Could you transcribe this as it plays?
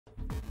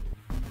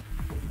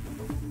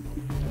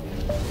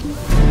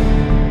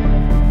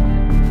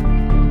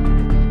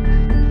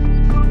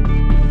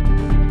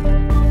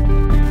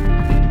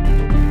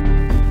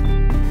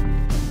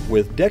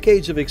With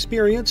decades of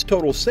experience,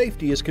 Total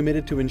Safety is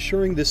committed to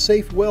ensuring the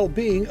safe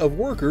well-being of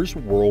workers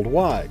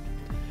worldwide.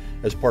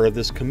 As part of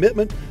this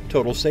commitment,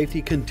 Total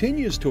Safety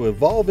continues to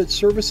evolve its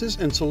services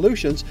and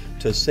solutions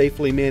to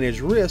safely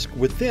manage risk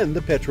within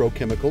the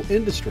petrochemical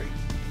industry.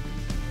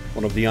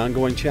 One of the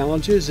ongoing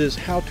challenges is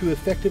how to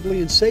effectively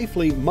and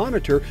safely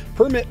monitor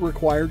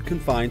permit-required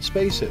confined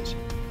spaces.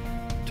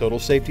 Total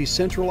Safety's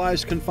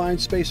centralized confined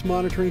space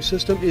monitoring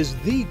system is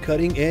the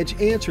cutting-edge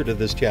answer to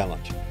this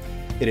challenge.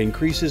 It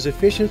increases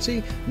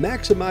efficiency,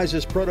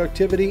 maximizes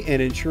productivity,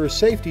 and ensures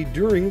safety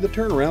during the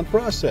turnaround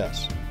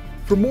process.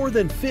 For more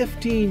than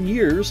 15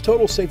 years,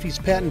 Total Safety's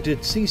patented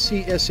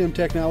CCSM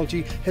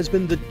technology has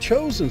been the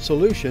chosen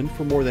solution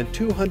for more than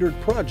 200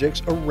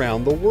 projects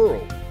around the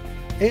world.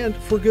 And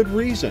for good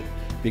reason,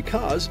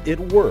 because it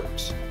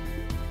works.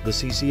 The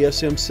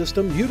CCSM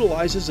system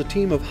utilizes a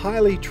team of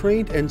highly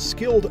trained and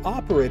skilled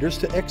operators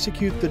to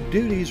execute the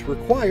duties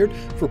required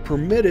for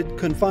permitted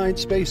confined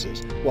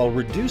spaces, while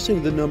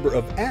reducing the number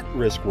of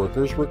at-risk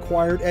workers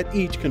required at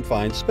each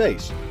confined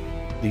space.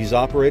 These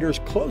operators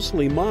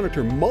closely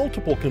monitor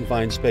multiple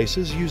confined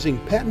spaces using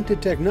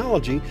patented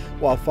technology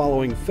while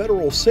following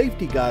federal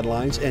safety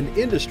guidelines and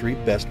industry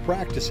best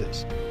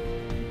practices.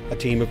 A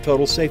team of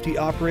Total Safety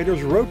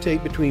operators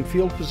rotate between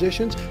field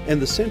positions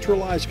and the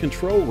centralized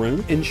control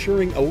room,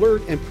 ensuring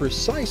alert and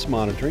precise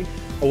monitoring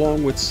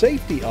along with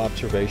safety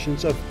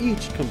observations of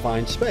each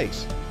confined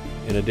space.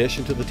 In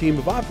addition to the team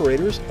of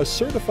operators, a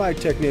certified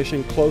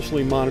technician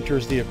closely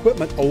monitors the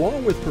equipment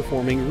along with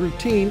performing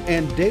routine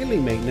and daily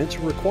maintenance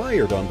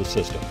required on the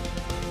system.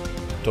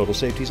 Total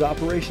Safety's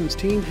operations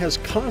team has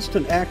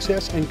constant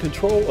access and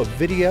control of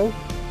video,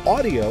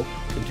 audio,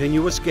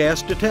 continuous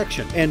gas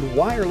detection, and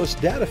wireless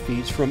data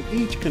feeds from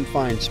each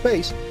confined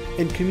space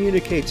and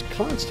communicates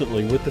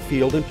constantly with the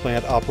field and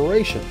plant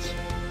operations.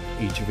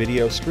 Each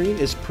video screen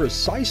is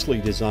precisely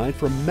designed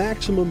for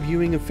maximum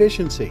viewing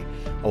efficiency,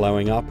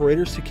 allowing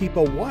operators to keep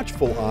a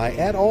watchful eye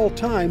at all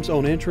times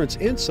on entrance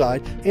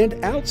inside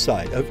and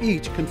outside of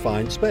each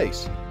confined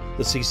space.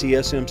 The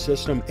CCSM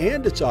system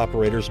and its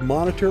operators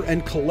monitor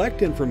and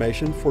collect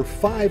information for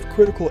 5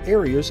 critical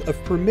areas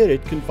of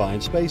permitted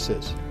confined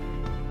spaces.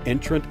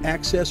 Entrant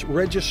access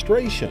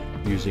registration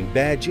using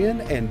badge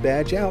in and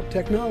badge out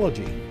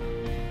technology.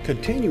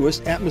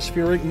 Continuous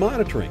atmospheric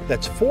monitoring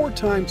that's 4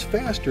 times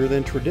faster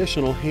than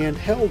traditional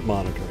handheld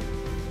monitoring.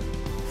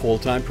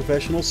 Full-time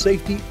professional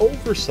safety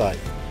oversight.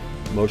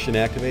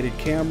 Motion-activated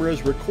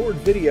cameras record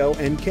video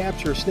and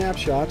capture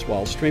snapshots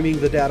while streaming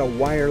the data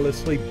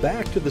wirelessly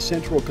back to the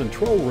central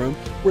control room,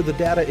 where the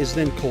data is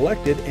then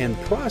collected and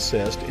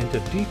processed into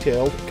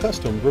detailed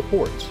custom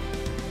reports.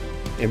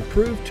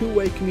 Improved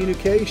two-way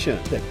communication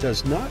that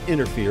does not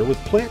interfere with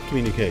plant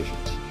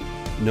communications.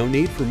 No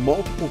need for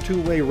multiple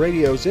two-way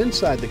radios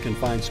inside the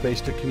confined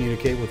space to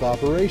communicate with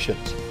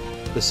operations.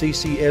 The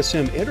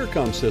CCSM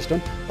intercom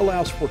system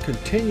allows for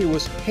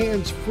continuous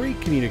hands-free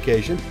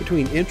communication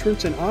between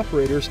entrants and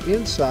operators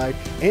inside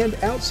and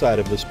outside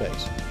of the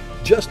space.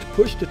 Just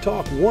push to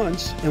talk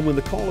once, and when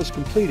the call is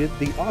completed,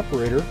 the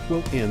operator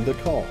will end the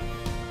call.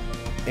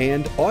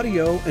 And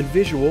audio and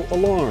visual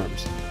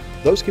alarms.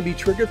 Those can be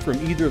triggered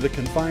from either the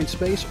confined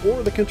space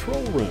or the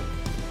control room.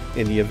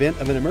 In the event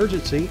of an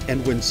emergency,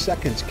 and when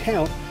seconds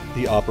count,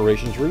 the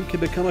operations room can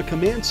become a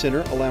command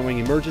center, allowing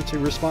emergency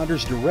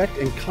responders direct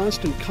and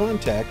constant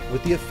contact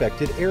with the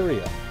affected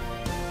area.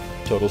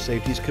 Total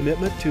Safety's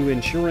commitment to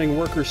ensuring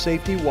worker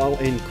safety while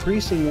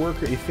increasing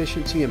worker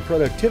efficiency and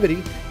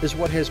productivity is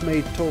what has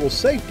made Total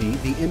Safety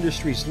the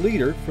industry's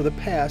leader for the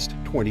past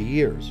 20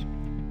 years.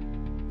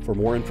 For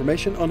more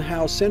information on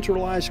how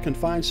centralized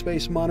confined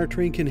space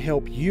monitoring can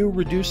help you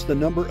reduce the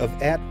number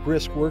of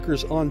at-risk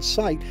workers on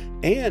site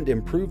and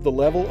improve the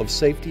level of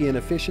safety and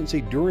efficiency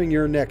during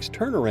your next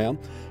turnaround,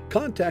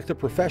 contact the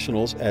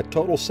professionals at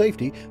Total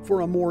Safety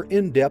for a more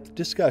in-depth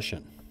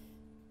discussion.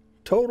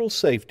 Total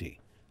Safety.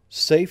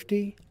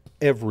 Safety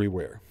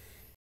everywhere.